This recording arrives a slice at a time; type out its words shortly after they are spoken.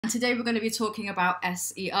today we're going to be talking about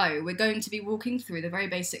SEO. We're going to be walking through the very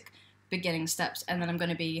basic beginning steps, and then I'm going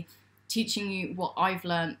to be teaching you what I've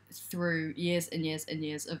learned through years and years and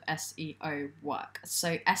years of SEO work.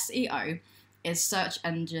 So SEO is search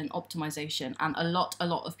engine optimization, and a lot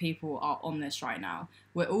of people are on this right now.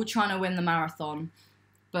 We're all trying to win the marathon,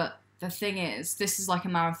 but the thing is, this is like a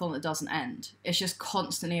marathon that doesn't end. It's just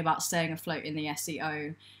constantly about staying afloat in the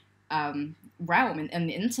SEO realm, in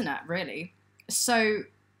the internet, really. So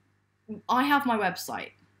I have my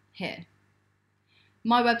website here.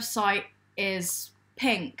 My website is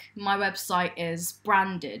pink. My website is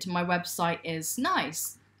branded. My website is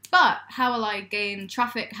nice. But how will I gain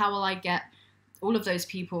traffic? How will I get all of those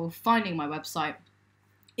people finding my website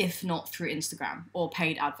if not through Instagram or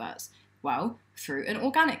paid adverts? Well, through an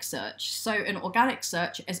organic search. So an organic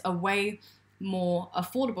search is a way more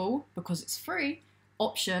affordable, because it's free,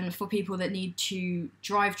 option for people that need to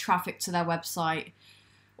drive traffic to their website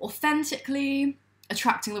authentically,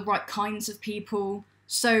 attracting the right kinds of people.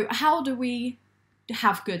 So how do we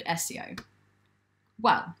have good SEO?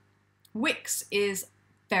 Well, Wix is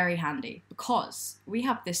very handy because we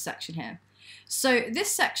have this section here. So this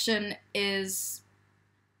section is,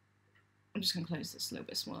 I'm just going to close this a little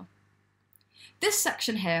bit smaller. This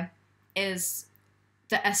section here is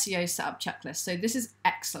the SEO setup checklist. So this is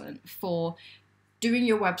excellent for doing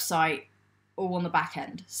your website all on the back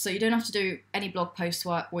end. So you don't have to do any blog post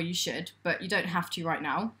work, well, you should, but you don't have to right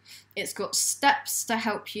now. It's got steps to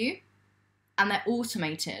help you, and they're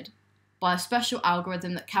automated by a special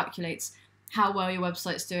algorithm that calculates how well your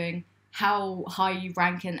website's doing, how high you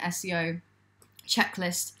rank in SEO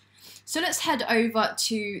checklist. So let's head over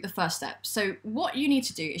to the first step. So what you need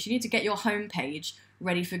to do is you need to get your homepage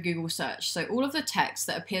ready for Google search. So all of the text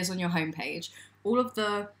that appears on your homepage, all of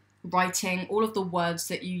the writing, all of the words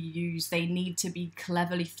that you use, they need to be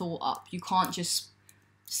cleverly thought up. You can't just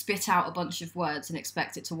spit out a bunch of words and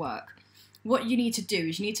expect it to work. What you need to do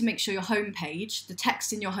is you need to make sure your homepage, the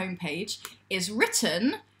text in your homepage, is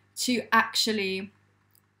written to actually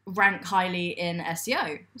rank highly in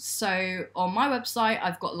SEO. So on my website,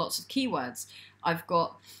 I've got lots of keywords. I've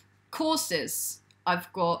got courses,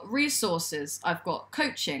 I've got resources, I've got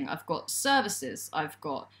coaching, I've got services, I've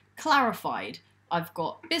got clarified, I've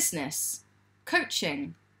got business,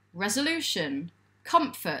 coaching, resolution,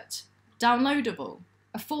 comfort, downloadable,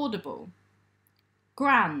 affordable,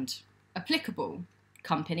 grand, applicable,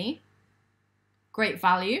 company, great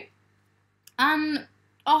value, and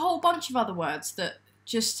a whole bunch of other words that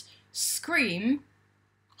just scream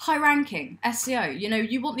high ranking SEO. You know,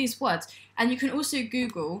 you want these words. And you can also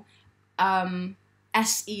Google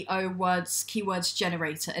SEO words, keywords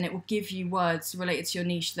generator, and it will give you words related to your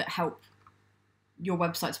niche that help your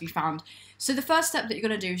website to be found. So the first step that you're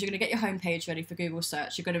going to do is you're going to get your homepage ready for Google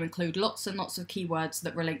search. You're going to include lots and lots of keywords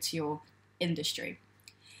that relate to your industry.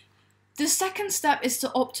 The second step is to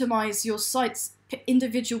optimize your site's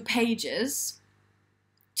individual pages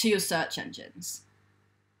to your search engines.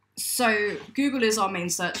 So Google is our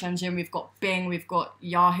main search engine. We've got Bing, we've got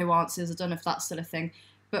Yahoo Answers. I don't know if that's still a thing,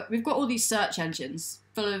 but we've got all these search engines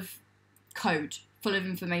full of code, full of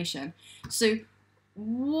information. So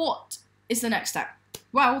what is the next step?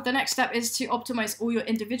 Well, the next step is to optimize all your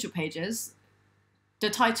individual pages, the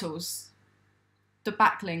titles, the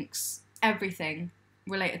backlinks, everything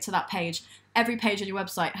related to that page. Every page on your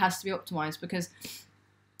website has to be optimized, because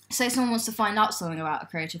say someone wants to find out something about a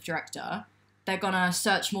creative director, they're going to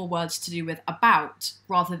search more words to do with about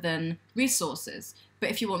rather than resources. But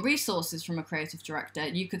if you want resources from a creative director,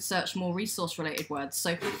 you could search more resource-related words.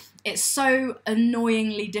 So it's so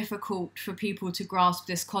annoyingly difficult for people to grasp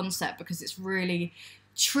this concept, because it's really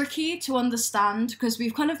tricky to understand, because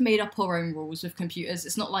we've kind of made up our own rules with computers.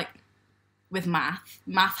 It's not like with math.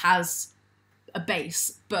 Math has a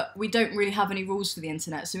base, but we don't really have any rules for the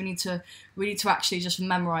internet. So we need to actually just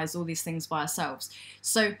memorize all these things by ourselves.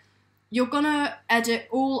 So you're gonna edit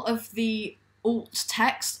all of the alt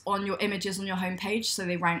text on your images on your homepage so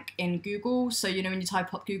they rank in Google. So, you know, when you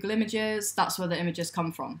type up Google Images, that's where the images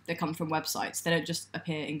come from. They come from websites. They don't just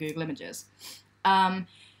appear in Google Images.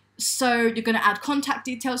 So you're going to add contact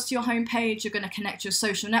details to your homepage. You're going to connect your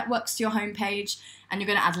social networks to your homepage, and you're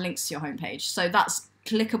going to add links to your homepage. So that's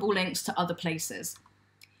clickable links to other places.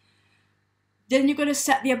 Then you're going to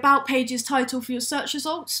set the About Pages title for your search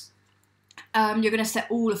results. You're going to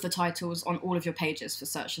set all of the titles on all of your pages for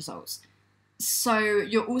search results. So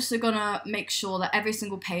you're also going to make sure that every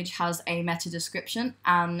single page has a meta description,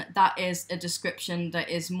 and that is a description that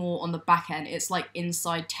is more on the back end. It's like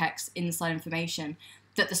inside text, inside information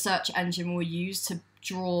that the search engine will use to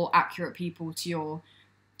draw accurate people to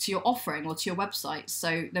your offering or to your website.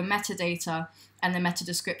 So the metadata and the meta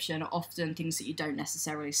description are often things that you don't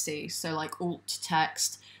necessarily see. So like alt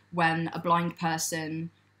text, when a blind person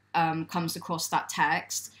comes across that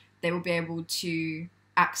text, they will be able to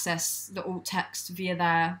access the alt text via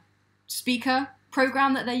their speaker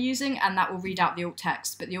program that they're using, and that will read out the alt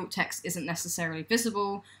text, but the alt text isn't necessarily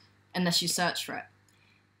visible unless you search for it.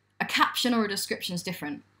 A caption or a description is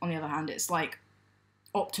different, on the other hand. It's like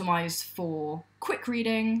optimized for quick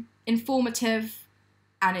reading, informative,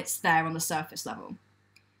 and it's there on the surface level.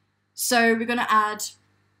 So we're going to add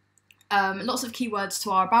lots of keywords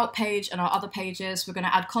to our about page and our other pages. We're going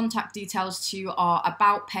to add contact details to our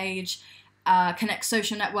about page, connect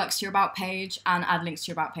social networks to your about page, and add links to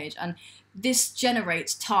your about page. And this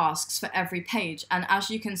generates tasks for every page. And as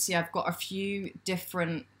you can see, I've got a few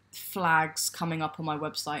different flags coming up on my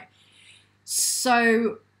website.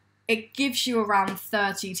 So it gives you around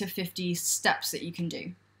 30 to 50 steps that you can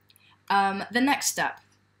do. The next step,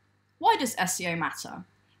 why does SEO matter?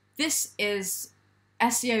 This is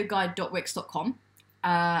seoguide.wix.com,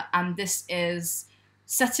 and this is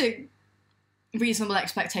setting reasonable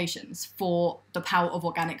expectations for the power of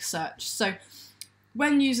organic search. So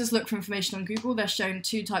when users look for information on Google, they're shown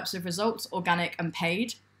two types of results, organic and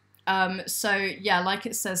paid. So yeah, like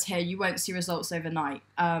it says here, you won't see results overnight.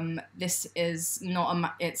 This is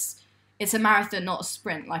not it's a marathon, not a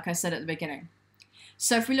sprint, like I said at the beginning.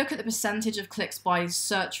 So if we look at the percentage of clicks by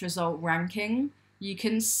search result ranking, you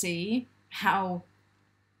can see how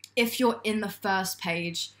if you're in the first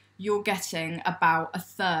page, you're getting about a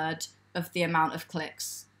third of the amount of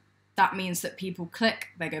clicks. That means that people click,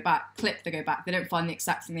 they go back, click, they go back. They don't find the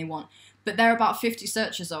exact thing they want. But there are about 50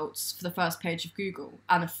 search results for the first page of Google,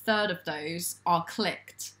 and a third of those are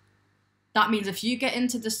clicked. That means if you get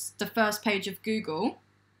into the first page of Google,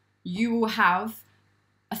 you will have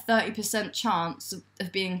a 30% chance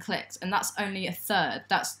of being clicked, and that's only a third.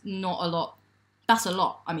 That's not a lot. That's a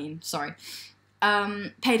lot, I mean, sorry.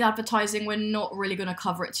 Paid advertising, we're not really going to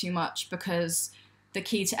cover it too much because the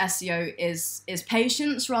key to SEO is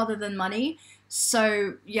patience rather than money.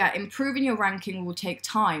 So yeah, improving your ranking will take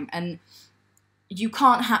time, and you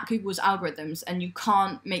can't hack Google's algorithms, and you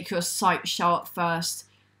can't make your site show up first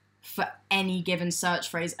for any given search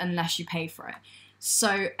phrase unless you pay for it.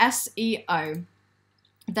 So SEO,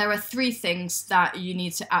 there are 3 things that you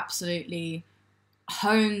need to absolutely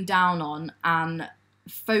hone down on and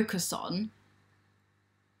focus on.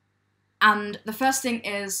 And the first thing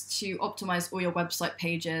is to optimize all your website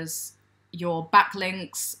pages, your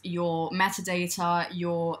backlinks, your metadata,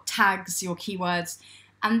 your tags, your keywords.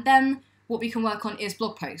 And then what we can work on is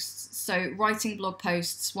blog posts. So writing blog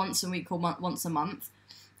posts once a week or once a month,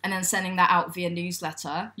 and then sending that out via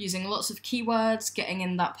newsletter, using lots of keywords, getting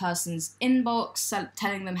in that person's inbox,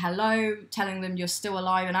 telling them hello, telling them you're still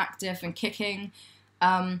alive and active and kicking.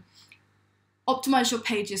 Optimize your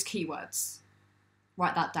page's keywords.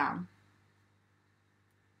 Write that down.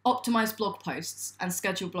 Optimize blog posts and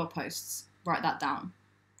schedule blog posts. Write that down.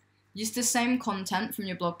 Use the same content from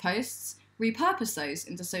your blog posts, repurpose those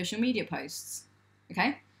into social media posts.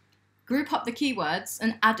 Okay? Group up the keywords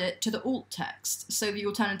and add it to the alt text. So the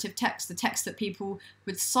alternative text, the text that people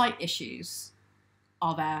with sight issues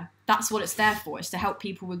are there. That's what it's there for. It's to help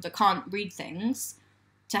people that can't read things,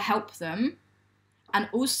 to help them. And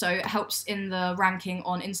also it helps in the ranking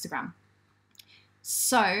on Instagram.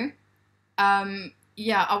 So,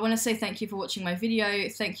 yeah, I want to say thank you for watching my video.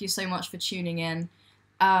 Thank you so much for tuning in.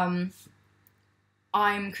 I'm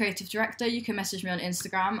Creative Director. You can message me on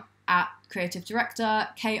Instagram at Creative Director,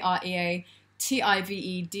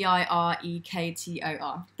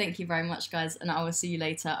 KreativeDirektor. Thank you very much, guys, and I will see you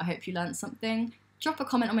later. I hope you learned something. Drop a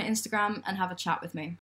comment on my Instagram and have a chat with me.